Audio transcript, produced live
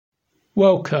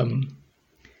Welcome.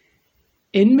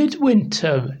 In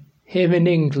midwinter, here in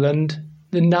England,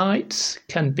 the nights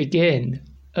can begin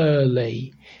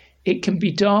early. It can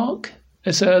be dark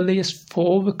as early as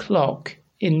 4 o'clock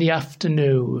in the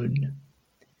afternoon.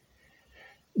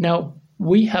 Now,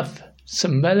 we have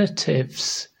some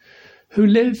relatives who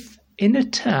live in a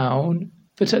town,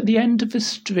 but at the end of a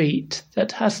street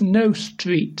that has no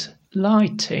street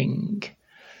lighting.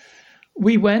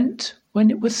 We went when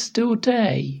it was still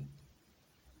day,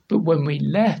 but when we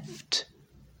left,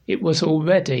 it was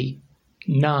already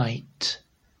night.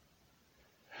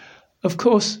 Of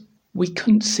course, we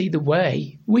couldn't see the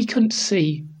way. We couldn't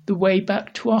see the way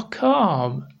back to our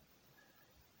car.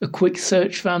 A quick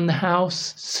search round the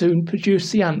house soon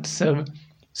produced the answer: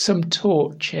 some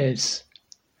torches.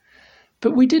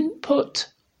 But we didn't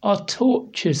put our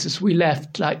torches as we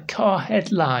left like car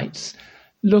headlights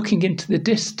looking into the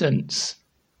distance.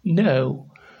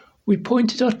 No, we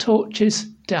pointed our torches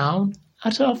down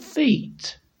at our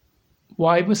feet.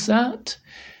 Why was that?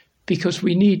 Because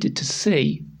we needed to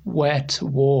see where to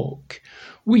walk.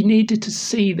 We needed to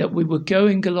see that we were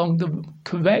going along the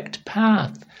correct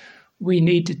path. We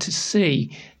needed to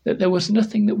see that there was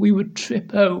nothing that we would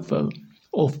trip over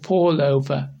or fall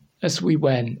over as we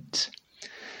went.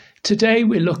 Today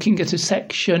we're looking at a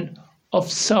section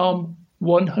of Psalm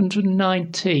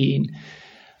 119,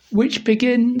 which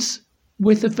begins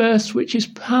with a verse which is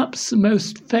perhaps the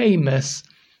most famous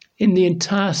in the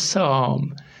entire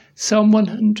psalm. Psalm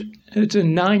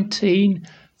 119,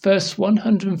 verse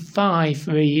 105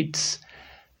 reads,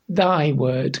 "Thy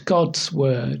word, God's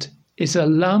word, is a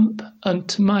lamp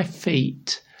unto my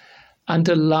feet and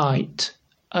a light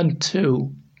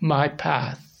unto my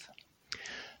path."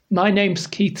 My name's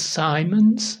Keith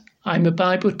Simons. I'm a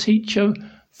Bible teacher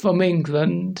from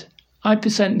England. I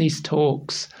present these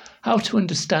talks, how to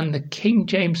understand the King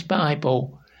James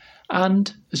Bible,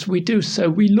 and as we do so,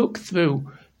 we look through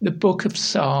the book of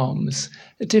Psalms,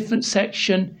 a different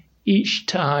section each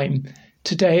time.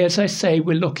 Today, as I say,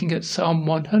 we're looking at Psalm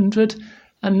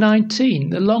 119,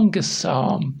 the longest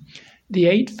psalm, the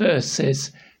 8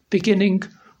 verses, beginning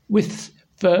with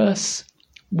verse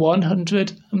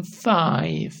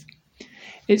 105.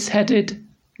 It's headed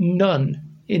NUN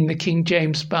in the King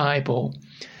James Bible.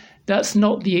 That's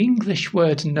not the English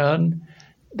word none,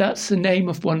 that's the name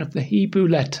of one of the Hebrew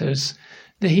letters,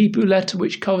 the Hebrew letter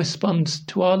which corresponds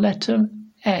to our letter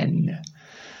N.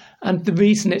 And the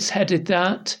reason it's headed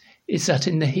that is that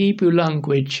in the Hebrew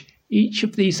language, each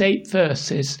of these 8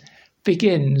 verses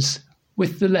begins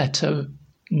with the letter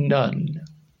NUN.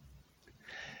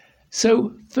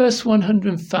 So, verse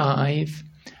 105,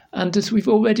 and as we've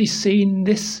already seen,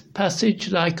 this passage,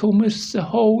 like almost the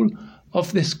whole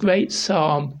of this great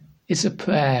psalm, is a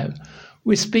prayer.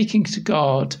 We're speaking to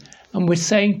God and we're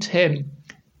saying to him,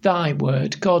 "Thy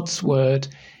word, God's word,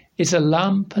 is a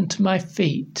lamp unto my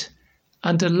feet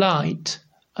and a light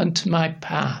unto my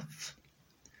path."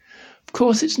 Of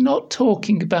course, it's not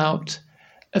talking about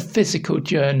a physical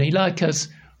journey like us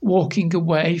walking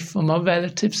away from our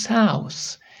relative's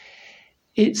house.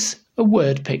 It's a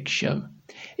word picture.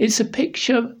 It's a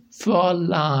picture for our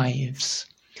lives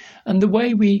and the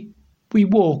way we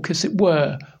walk, as it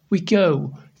were. We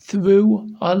go through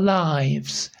our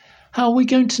lives. How are we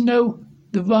going to know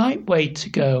the right way to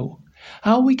go?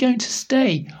 How are we going to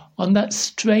stay on that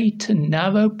straight and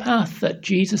narrow path that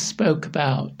Jesus spoke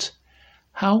about?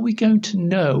 How are we going to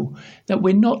know that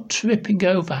we're not tripping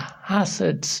over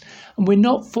hazards and we're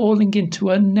not falling into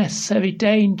unnecessary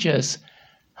dangers?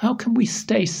 How can we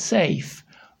stay safe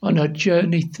on our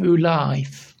journey through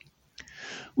life?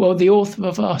 Well, the author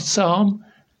of our psalm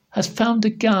has found a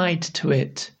guide to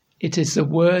it. It is the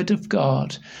Word of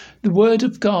God, the Word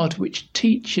of God which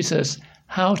teaches us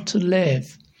how to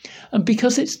live. And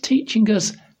because it's teaching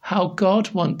us how God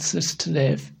wants us to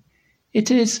live, it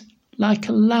is like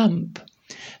a lamp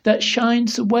that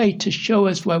shines a way to show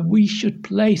us where we should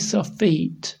place our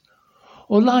feet,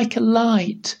 or like a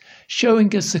light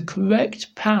showing us the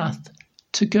correct path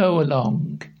to go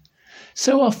along.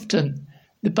 So often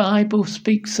the Bible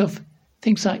speaks of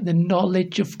things like the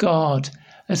knowledge of God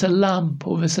as a lamp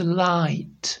or as a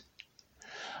light.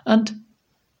 And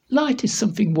light is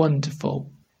something wonderful.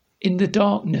 In the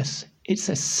darkness, it's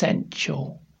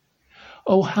essential.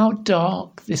 Oh, how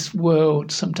dark this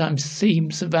world sometimes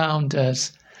seems around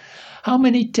us. How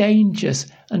many dangers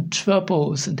and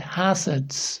troubles and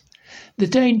hazards. The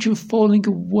danger of falling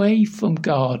away from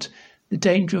God, the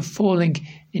danger of falling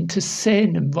into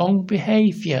sin and wrong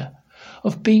behaviour,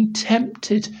 of being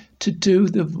tempted to do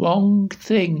the wrong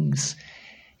things.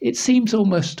 It seems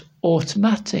almost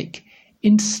automatic,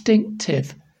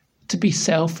 instinctive, to be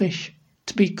selfish,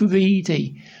 to be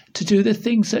greedy, to do the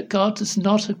things that God does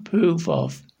not approve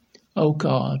of, O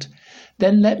God,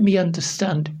 then let me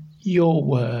understand your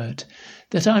word,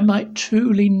 that I might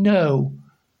truly know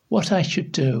what I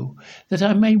should do, that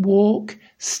I may walk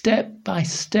step by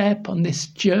step on this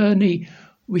journey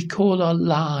we call our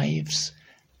lives.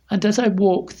 And as I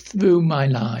walk through my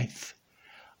life,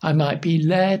 I might be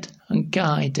led and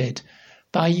guided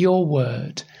by your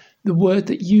word, the word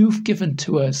that you've given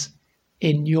to us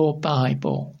in your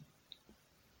Bible.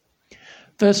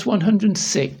 Verse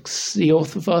 106, the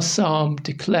author of our psalm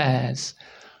declares,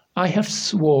 I have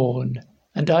sworn,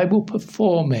 and I will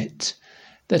perform it,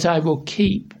 that I will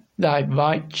keep thy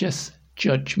righteous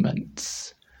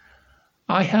judgments.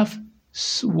 I have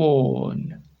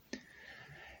sworn.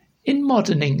 In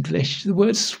modern English, the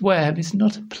word swear is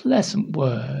not a pleasant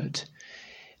word.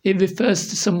 It refers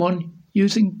to someone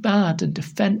using bad and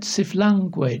offensive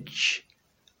language.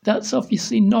 That's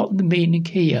obviously not the meaning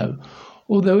here,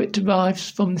 although it derives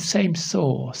from the same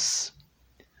source.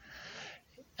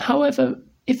 However,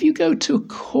 if you go to a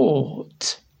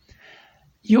court,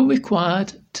 you're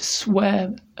required to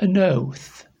swear an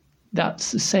oath.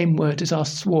 That's the same word as our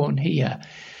sworn here.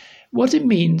 What it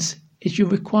means is you're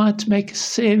required to make a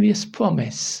serious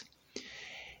promise.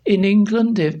 In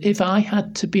England, if I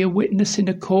had to be a witness in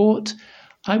a court,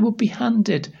 I would be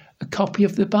handed a copy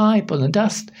of the Bible and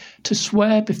asked to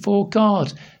swear before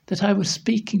God that I was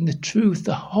speaking the truth,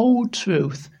 the whole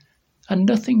truth, and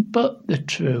nothing but the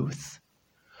truth.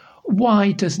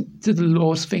 Why do the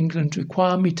laws of England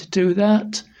require me to do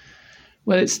that?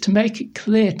 Well, it's to make it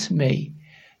clear to me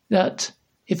that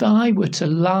if I were to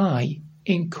lie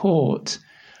in court,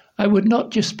 I would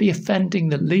not just be offending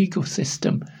the legal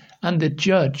system and the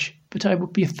judge, but I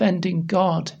would be offending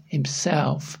God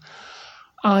himself.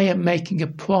 I am making a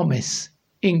promise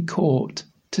in court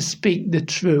to speak the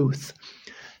truth.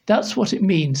 That's what it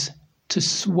means to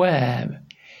swear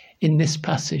in this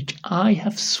passage. I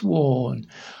have sworn.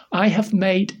 I have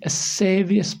made a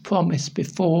serious promise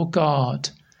before God,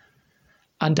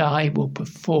 and I will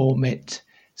perform it,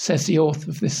 says the author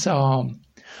of the psalm.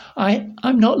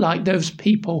 I'm not like those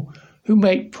people who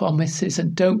make promises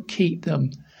and don't keep them.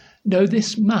 No,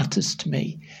 this matters to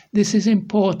me. This is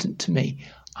important to me.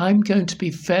 I'm going to be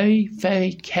very,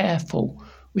 very careful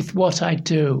with what I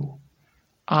do.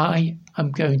 I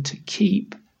am going to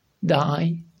keep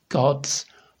thy, God's,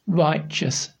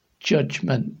 righteous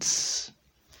judgments.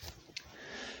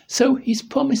 So he's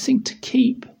promising to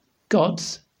keep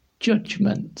God's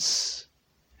judgments.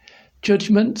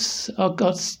 Judgments are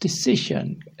God's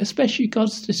decision, especially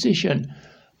God's decision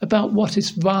about what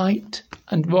is right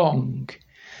and wrong.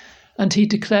 And he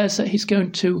declares that he's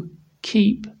going to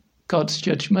keep God's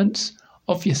judgments,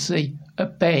 obviously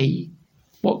obey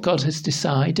what God has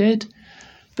decided.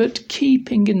 But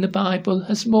keeping in the Bible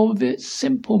has more of its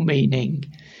simple meaning.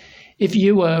 If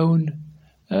you own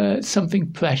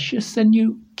something precious, then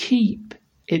you keep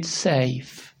it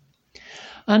safe.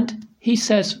 And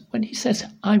when he says,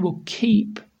 I will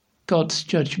keep God's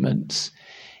judgments,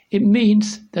 it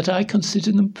means that I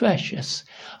consider them precious.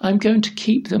 I'm going to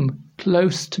keep them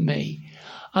close to me.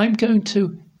 I'm going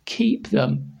to keep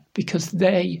them because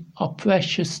they are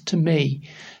precious to me.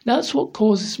 That's what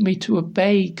causes me to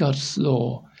obey God's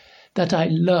law, that I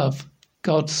love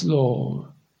God's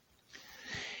law.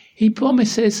 He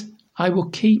promises, I will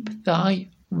keep thy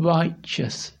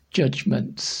righteous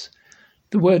judgments.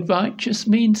 The word righteous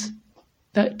means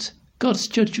that God's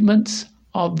judgments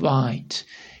are right.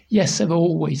 Yes, they're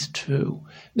always true.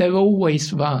 They're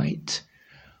always right.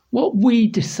 What we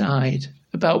decide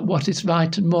about what is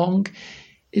right and wrong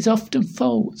is often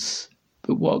false,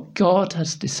 but what God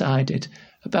has decided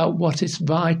about what is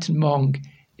right and wrong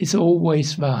is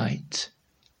always right.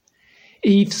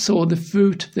 Eve saw the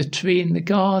fruit of the tree in the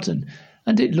garden,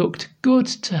 and it looked good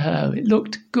to her. It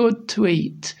looked good to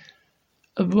eat.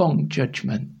 A wrong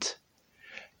judgment.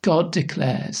 God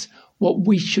declares what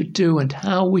we should do and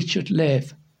how we should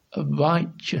live. A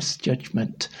righteous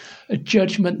judgment. A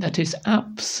judgment that is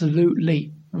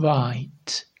absolutely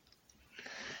right.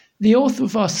 The author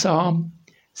of our psalm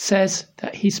says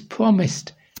that he's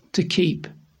promised to keep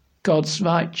God's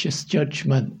righteous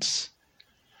judgments.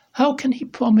 How can he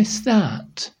promise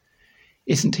that?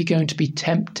 Isn't he going to be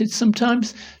tempted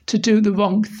sometimes to do the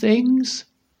wrong things?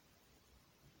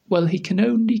 Well, he can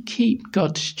only keep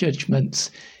God's judgments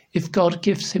if God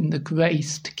gives him the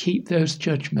grace to keep those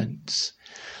judgments.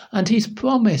 And he's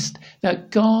promised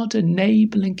that God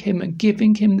enabling him and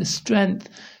giving him the strength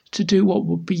to do what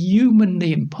would be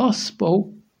humanly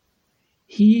impossible,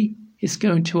 he is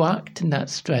going to act in that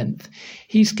strength.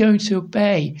 He's going to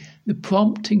obey the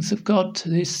promptings of God to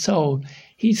his soul.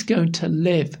 he's going to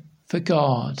live for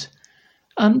God.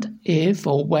 And if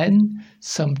or when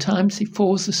sometimes he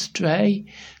falls astray,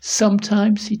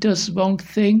 sometimes he does wrong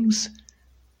things,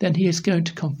 then he is going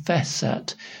to confess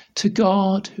that to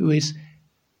God,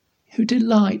 who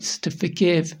delights to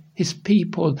forgive his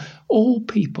people, all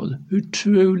people who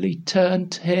truly turn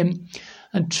to him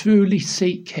and truly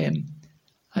seek him.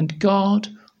 And God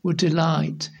will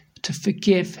delight to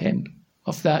forgive him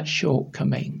of that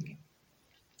shortcoming.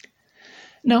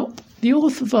 Now, the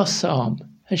author of our psalm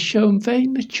has shown very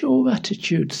mature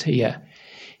attitudes here.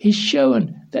 He's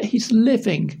shown that he's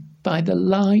living by the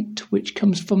light which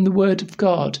comes from the word of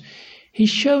God. He's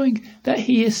showing that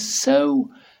he is so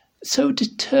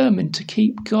determined to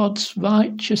keep God's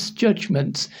righteous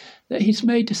judgments that he's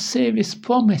made a serious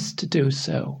promise to do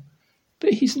so.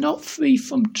 But he's not free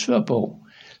from trouble.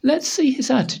 Let's see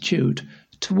his attitude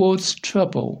towards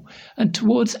trouble and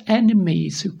towards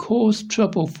enemies who cause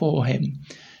trouble for him,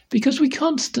 because we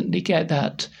constantly get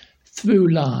that through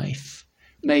life.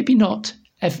 Maybe not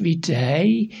every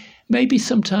day. Maybe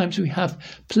sometimes we have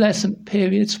pleasant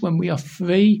periods when we are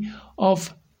free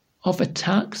of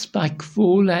attacks by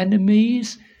cruel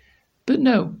enemies. But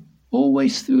no,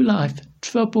 always through life,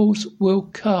 troubles will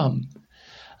come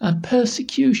and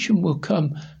persecution will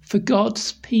come for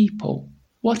God's people.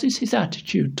 What is his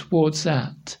attitude towards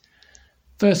that?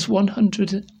 Verse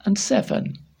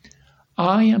 107,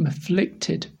 I am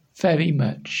afflicted very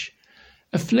much.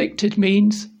 Afflicted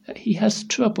means that he has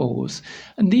troubles,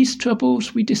 and these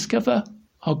troubles we discover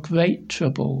are great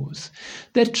troubles.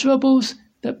 They're troubles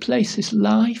that place his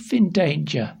life in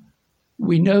danger.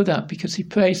 We know that because he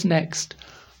prays next,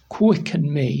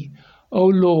 quicken me, O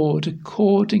Lord,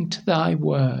 according to thy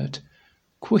word.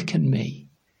 Quicken me.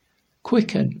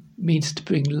 Quicken means to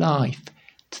bring life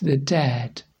to the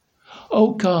dead.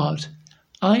 O God,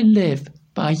 I live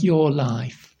by your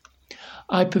life.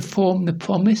 I perform the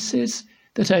promises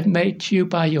that I've made to you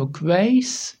by your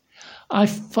grace. I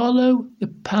follow the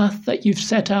path that you've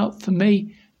set out for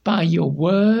me by your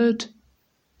word.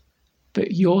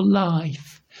 But your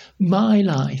life, my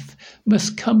life,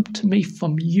 must come to me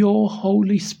from your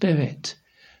Holy Spirit.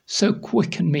 So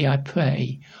quicken me, I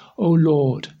pray, O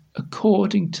Lord,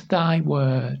 according to thy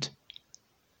word.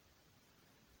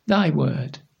 Thy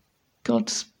word,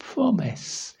 God's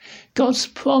promise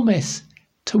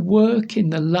to work in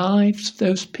the lives of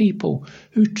those people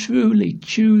who truly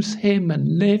choose him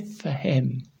and live for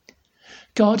him.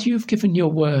 God, you've given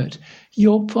your word,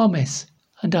 your promise,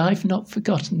 and I've not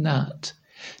forgotten that.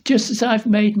 Just as I've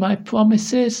made my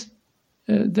promises,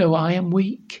 though I am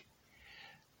weak,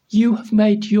 you have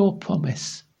made your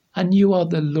promise, and you are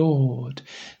the Lord,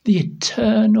 the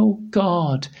eternal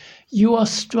God. You are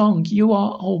strong, you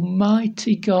are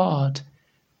Almighty God.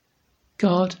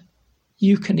 God,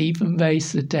 you can even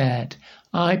raise the dead.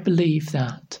 I believe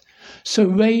that. So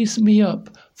raise me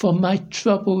up from my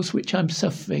troubles which I'm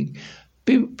suffering.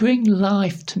 Bring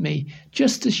life to me,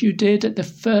 just as you did at the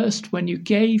first when you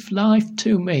gave life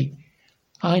to me.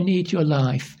 I need your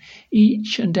life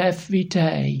each and every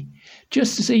day.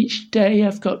 Just as each day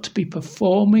I've got to be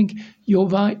performing your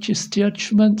righteous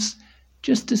judgments,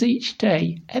 just as each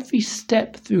day, every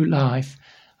step through life,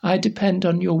 I depend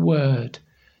on your word.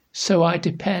 So I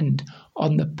depend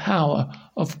on the power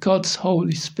of God's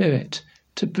Holy Spirit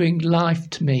to bring life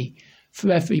to me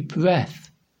for every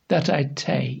breath that I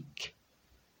take.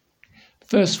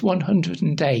 Verse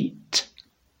 108.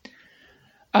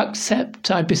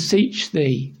 Accept, I beseech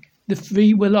thee, the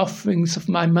free will offerings of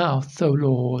my mouth, O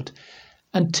Lord,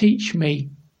 and teach me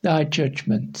thy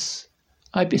judgments.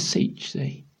 I beseech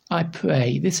thee, I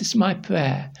pray, this is my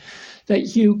prayer,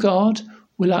 that you, God,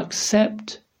 will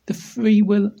accept the free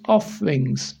will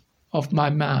offerings of my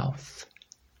mouth.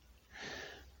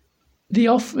 The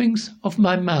offerings of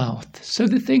my mouth, so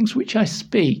the things which I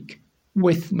speak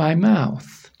with my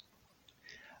mouth.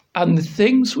 And the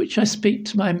things which I speak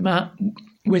to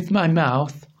with my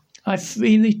mouth, I've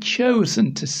freely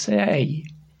chosen to say.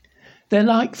 They're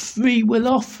like free will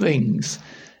offerings,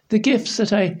 the gifts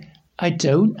that I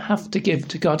don't have to give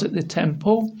to God at the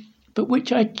temple, but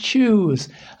which I choose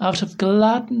out of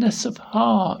gladness of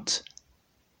heart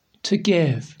to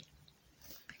give.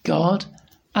 God,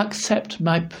 accept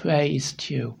my praise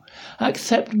to you.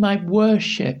 Accept my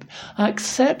worship.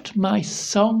 Accept my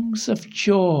songs of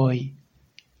joy.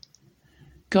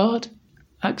 God,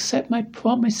 accept my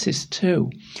promises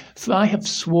too, for I have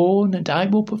sworn and I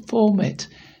will perform it,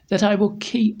 that I will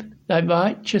keep thy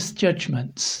righteous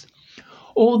judgments.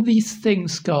 All these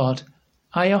things, God,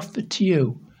 I offer to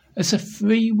you as a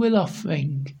free will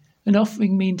offering. An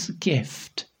offering means a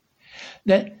gift.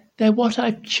 They're what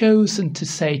I've chosen to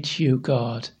say to you,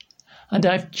 God. And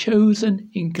I've chosen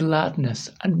in gladness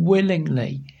and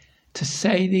willingly to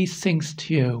say these things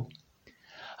to you.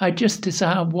 I just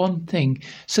desire one thing,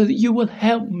 so that you will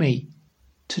help me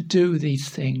to do these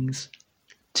things.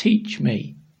 Teach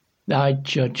me thy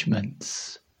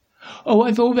judgments. Oh,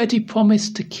 I've already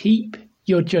promised to keep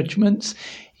your judgments,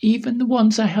 even the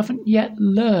ones I haven't yet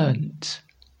learnt.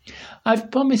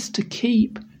 I've promised to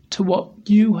keep to what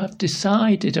you have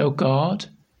decided, O God,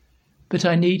 but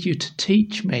I need you to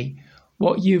teach me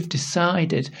what you've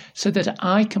decided so that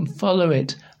I can follow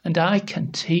it and I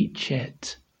can teach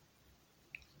it.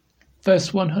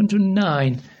 Verse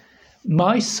 109,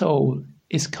 my soul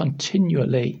is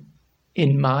continually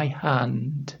in my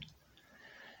hand.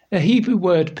 A Hebrew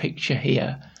word picture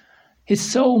here. His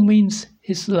soul means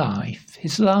his life,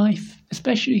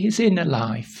 especially his inner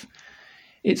life.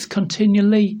 It's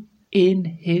continually in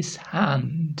his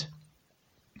hand.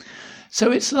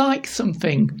 So it's like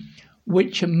something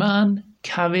which a man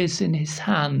carries in his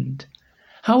hand.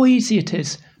 How easy it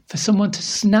is for someone to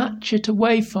snatch it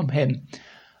away from him.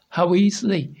 How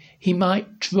easily he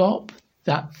might drop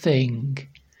that thing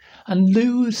and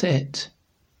lose it.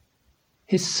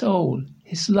 His soul,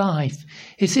 his life,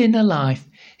 his inner life,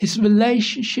 his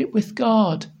relationship with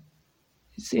God,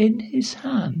 it's in his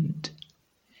hand.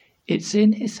 It's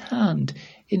in his hand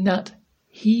in that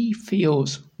he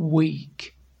feels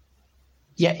weak,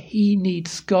 yet he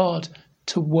needs God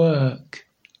to work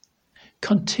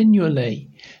continually,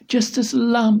 just as a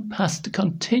lamp has to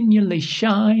continually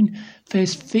shine for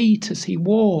his feet as he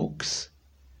walks.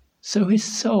 So his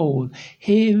soul,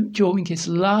 here during his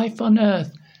life on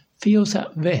earth, feels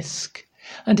at risk.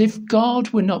 And if God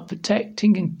were not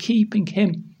protecting and keeping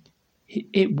him,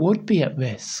 it would be at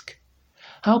risk.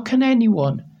 How can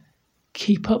anyone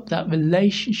keep up that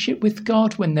relationship with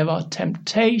God when there are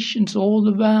temptations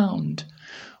all around,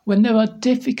 when there are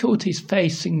difficulties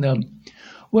facing them,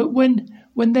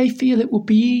 when they feel it would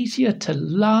be easier to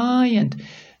lie and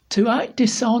to act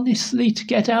dishonestly to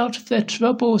get out of their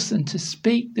troubles than to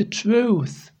speak the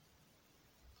truth?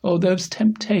 Oh, those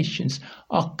temptations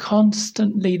are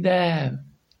constantly there.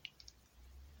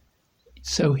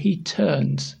 So he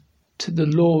turns to the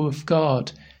law of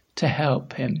God to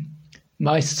help him.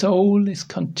 My soul is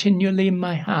continually in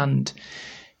my hand,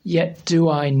 yet do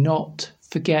I not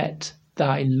forget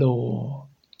thy law.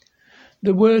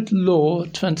 The word law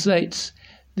translates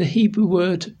the Hebrew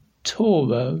word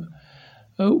Torah,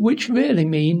 which really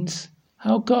means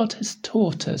how God has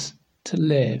taught us to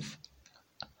live.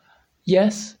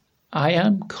 Yes, I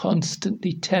am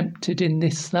constantly tempted in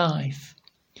this life.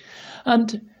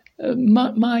 And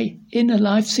my inner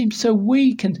life seems so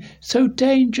weak and so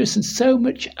dangerous and so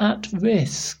much at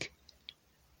risk.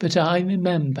 But I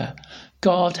remember,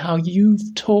 God, how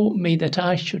you've taught me that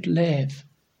I should live.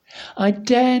 I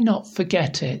dare not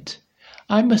forget it.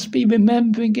 I must be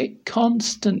remembering it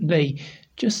constantly,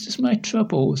 just as my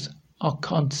troubles are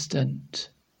constant.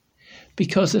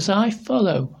 Because as I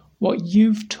follow what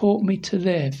you've taught me to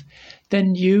live,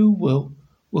 then you will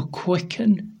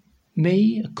quicken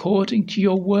me according to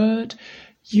your word.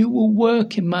 You will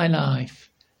work in my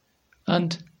life,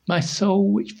 and my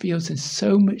soul, which feels in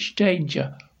so much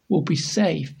danger, will be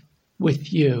safe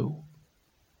with you.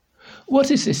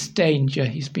 What is this danger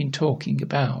he's been talking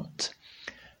about?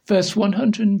 Verse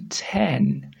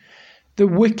 110, the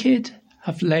wicked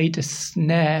have laid a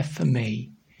snare for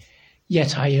me,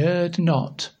 yet I erred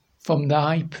not from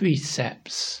thy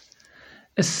precepts.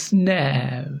 A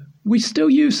snare. We still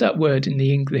use that word in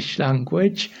the English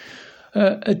language.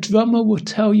 A drummer will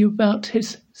tell you about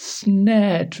his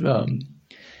snare drum.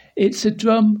 It's a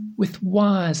drum with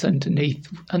wires underneath,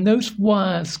 and those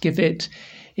wires give it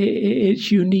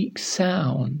its unique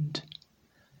sound.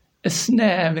 A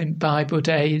snare in Bible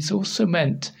days also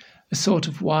meant a sort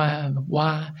of wire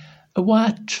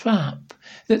trap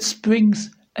that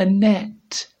springs a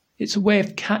net. It's a way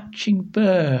of catching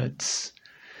birds.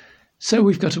 So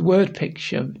we've got a word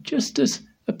picture. Just as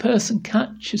a person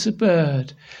catches a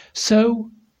bird,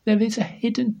 so there is a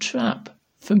hidden trap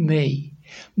for me.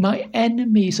 My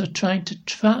enemies are trying to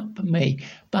trap me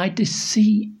by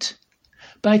deceit,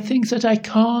 by things that I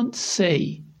can't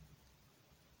see.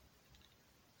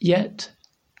 Yet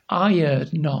I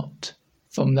erred not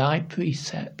from thy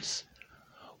precepts.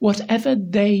 Whatever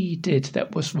they did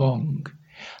that was wrong,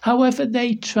 however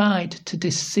they tried to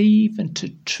deceive and to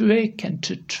trick and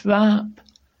to trap,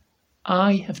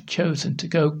 I have chosen to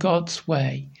go God's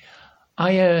way.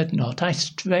 I erred not, I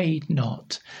strayed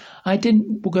not. I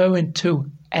didn't go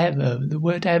into error. The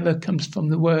word error comes from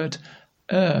the word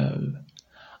err.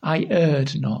 I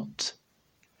erred not.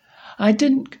 I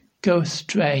didn't go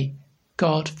astray,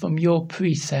 God, from your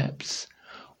precepts.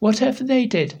 Whatever they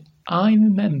did, I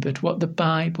remembered what the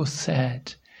Bible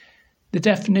said. The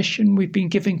definition we've been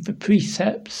giving for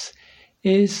precepts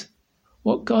is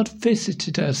what God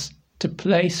visited us to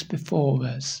place before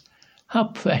us. How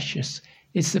precious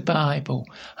is the Bible?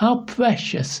 How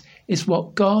precious is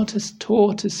what God has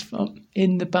taught us from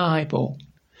in the Bible?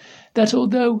 That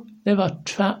although there are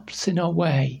traps in our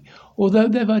way, although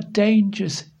there are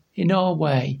dangers in our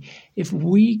way, if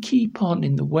we keep on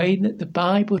in the way that the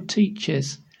Bible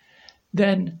teaches,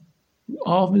 then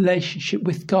our relationship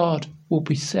with God will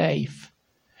be safe.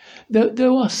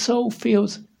 Though our soul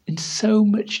feels in so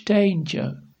much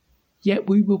danger, yet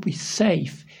we will be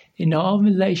safe in our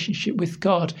relationship with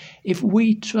God if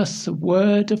we trust the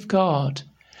Word of God.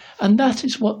 And that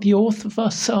is what the author of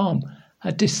our psalm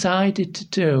had decided to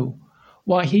do.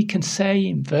 Why he can say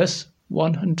in verse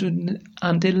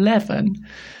 111,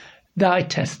 "Thy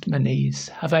testimonies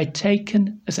have I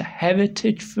taken as a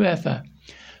heritage forever,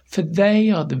 for they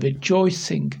are the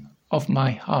rejoicing of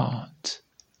my heart."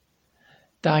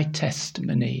 Thy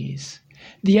testimonies,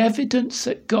 the evidence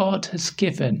that God has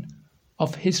given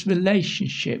of his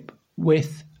relationship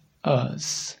with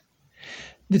us.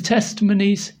 The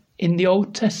testimonies in the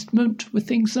Old Testament were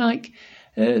things like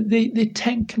the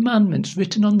 10 Commandments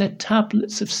written on their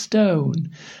tablets of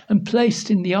stone and placed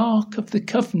in the Ark of the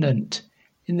Covenant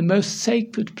in the most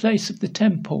sacred place of the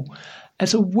temple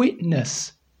as a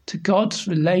witness to God's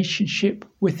relationship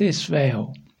with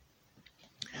Israel.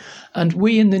 And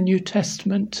we in the New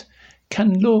Testament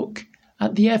can look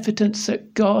at the evidence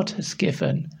that God has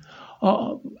given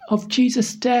of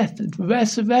Jesus' death and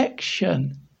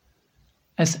resurrection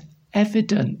as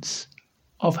evidence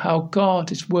of how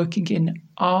God is working in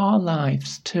our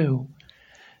lives too.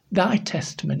 Thy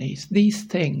testimonies, these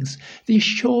things, the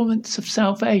assurance of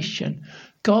salvation,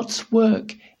 God's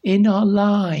work in our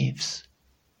lives.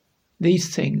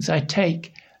 These things I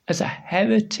take as a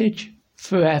heritage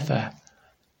forever.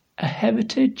 A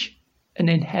heritage, an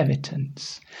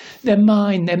inheritance. They're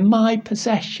mine, they're my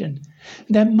possession,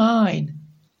 they're mine.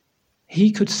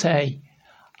 He could say,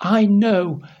 I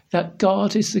know that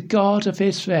God is the God of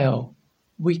Israel.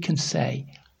 We can say,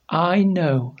 I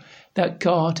know that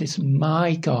God is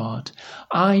my God.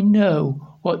 I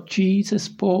know what Jesus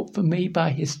bought for me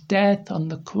by his death on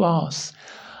the cross.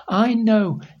 I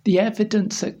know the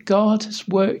evidence that God has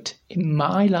worked in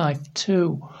my life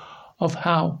too, of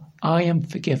how I am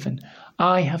forgiven.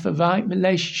 I have a right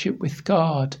relationship with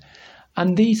God,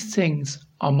 and these things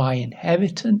are my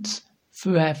inheritance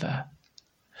forever.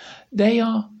 They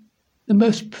are the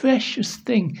most precious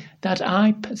thing that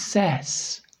I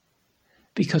possess,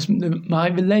 because my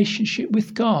relationship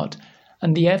with God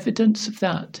and the evidence of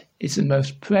that is the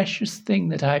most precious thing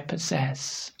that I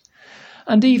possess.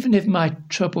 And even if my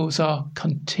troubles are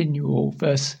continual,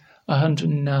 verse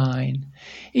 109,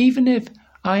 even if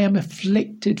I am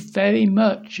afflicted very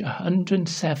much,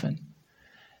 107,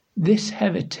 this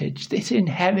heritage, this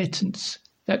inheritance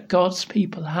that God's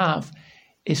people have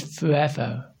is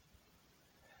forever.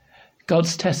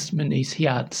 God's testimonies, he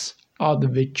adds, are the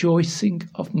rejoicing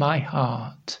of my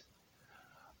heart.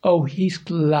 Oh, he's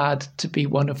glad to be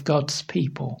one of God's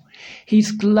people.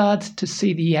 He's glad to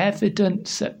see the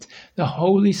evidence that the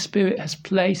Holy Spirit has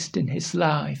placed in his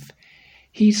life.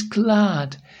 He's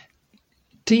glad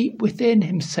deep within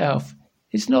himself.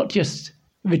 It's not just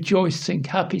rejoicing,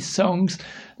 happy songs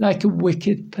like a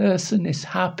wicked person is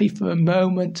happy for a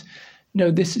moment.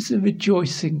 No, this is a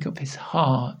rejoicing of his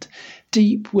heart,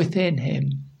 deep within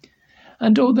him.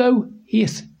 And although he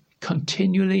is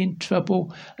continually in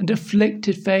trouble and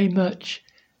afflicted very much,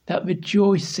 that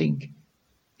rejoicing,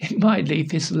 it might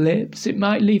leave his lips, it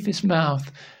might leave his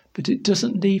mouth, but it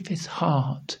doesn't leave his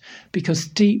heart, because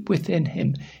deep within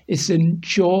him is the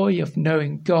joy of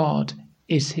knowing God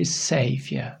is his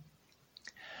Saviour.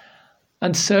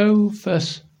 And so,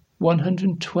 verse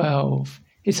 112,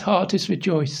 his heart is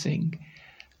rejoicing,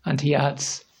 and he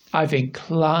adds, I've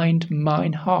inclined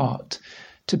mine heart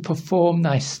to perform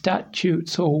thy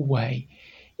statutes alway,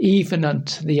 even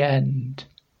unto the end.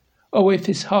 Oh, if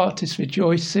his heart is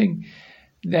rejoicing,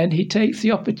 then he takes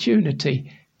the opportunity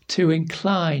to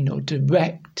incline or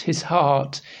direct his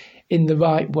heart in the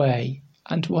right way.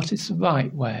 And what is the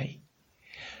right way?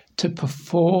 To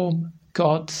perform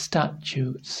God's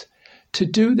statutes, to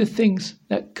do the things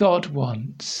that God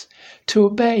wants, to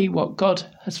obey what God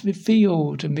has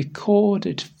revealed and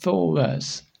recorded for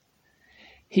us.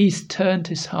 He's turned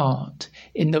his heart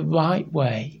in the right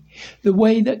way, the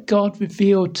way that God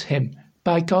revealed to him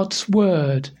by God's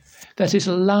word, that is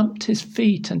a lamp to his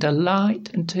feet and a light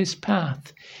unto his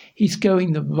path. He's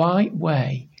going the right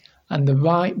way, and the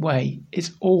right way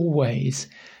is always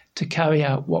to carry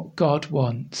out what God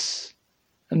wants.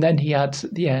 And then he adds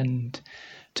at the end,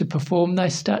 to perform thy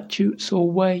statutes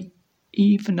always,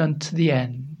 even unto the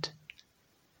end.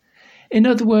 In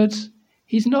other words,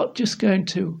 he's not just going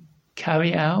to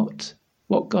carry out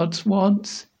what God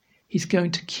wants, he's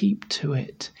going to keep to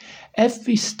it.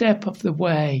 Every step of the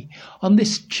way on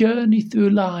this journey through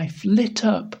life, lit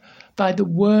up by the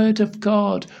word of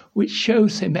God, which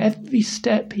shows him every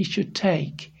step he should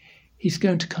take, he's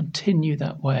going to continue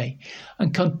that way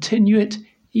and continue it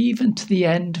even to the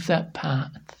end of that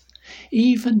path,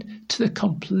 even to the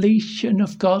completion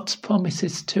of God's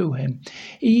promises to him,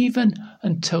 even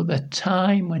until the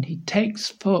time when he takes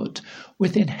foot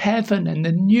within heaven and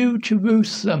the new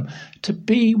Jerusalem to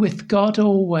be with God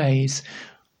always,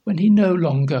 when he no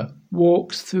longer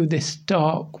walks through this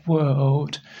dark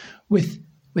world with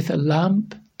a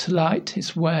lamp to light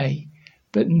his way,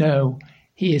 but no,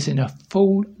 he is in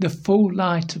the full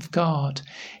light of God,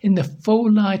 in the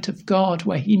full light of God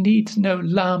where he needs no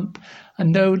lamp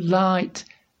and no light,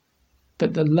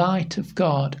 but the light of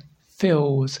God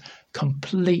fills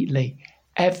completely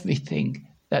everything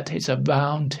that is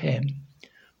around him,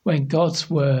 when God's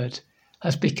word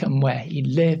has become where he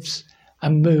lives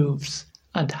and moves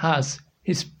and has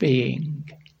his being.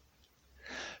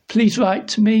 Please write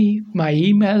to me, my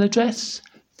email address,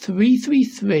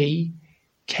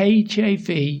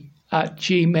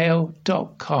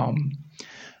 333kjv@gmail.com.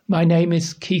 My name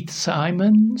is Keith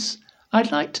Simons.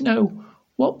 I'd like to know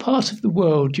what part of the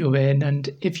world you're in, and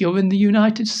if you're in the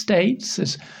United States,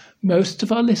 as most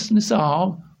of our listeners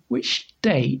are, which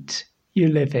state you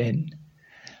live in.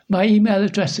 My email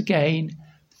address again,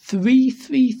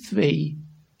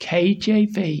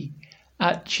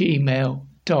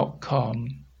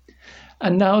 333kjv@gmail.com.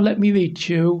 And now let me read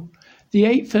you the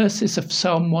 8 verses of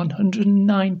Psalm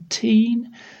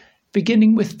 119,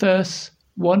 beginning with verse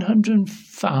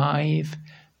 105,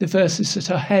 the verses that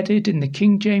are headed in the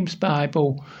King James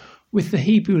Bible with the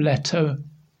Hebrew letter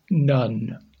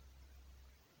NUN.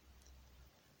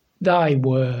 Thy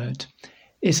word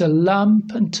is a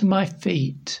lamp unto my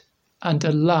feet and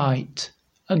a light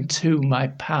unto my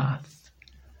path.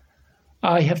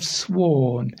 I have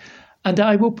sworn, and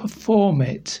I will perform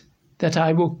it, that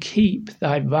I will keep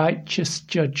thy righteous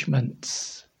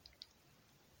judgments.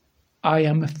 I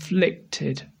am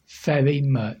afflicted very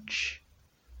much.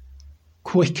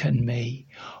 Quicken me,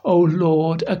 O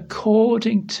Lord,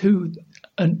 according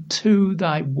unto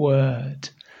thy word.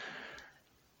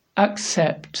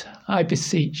 Accept, I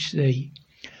beseech thee,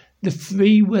 the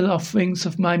free will offerings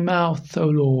of my mouth, O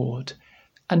Lord,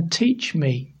 and teach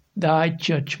me thy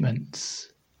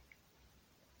judgments.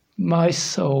 My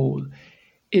soul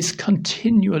is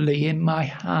continually in my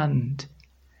hand,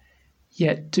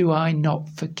 yet do I not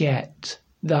forget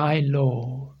thy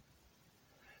law.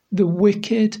 The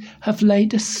wicked have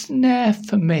laid a snare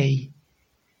for me,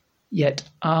 yet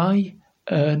I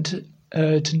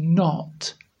erred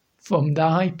not from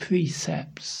thy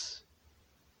precepts.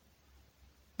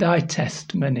 Thy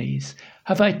testimonies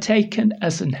have I taken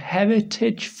as an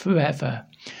heritage forever,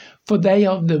 for they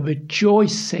are the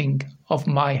rejoicing of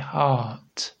my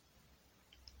heart.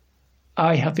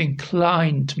 I have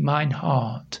inclined mine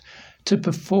heart to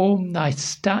perform thy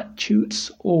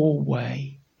statutes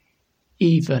always,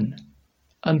 even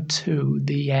unto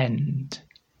the end.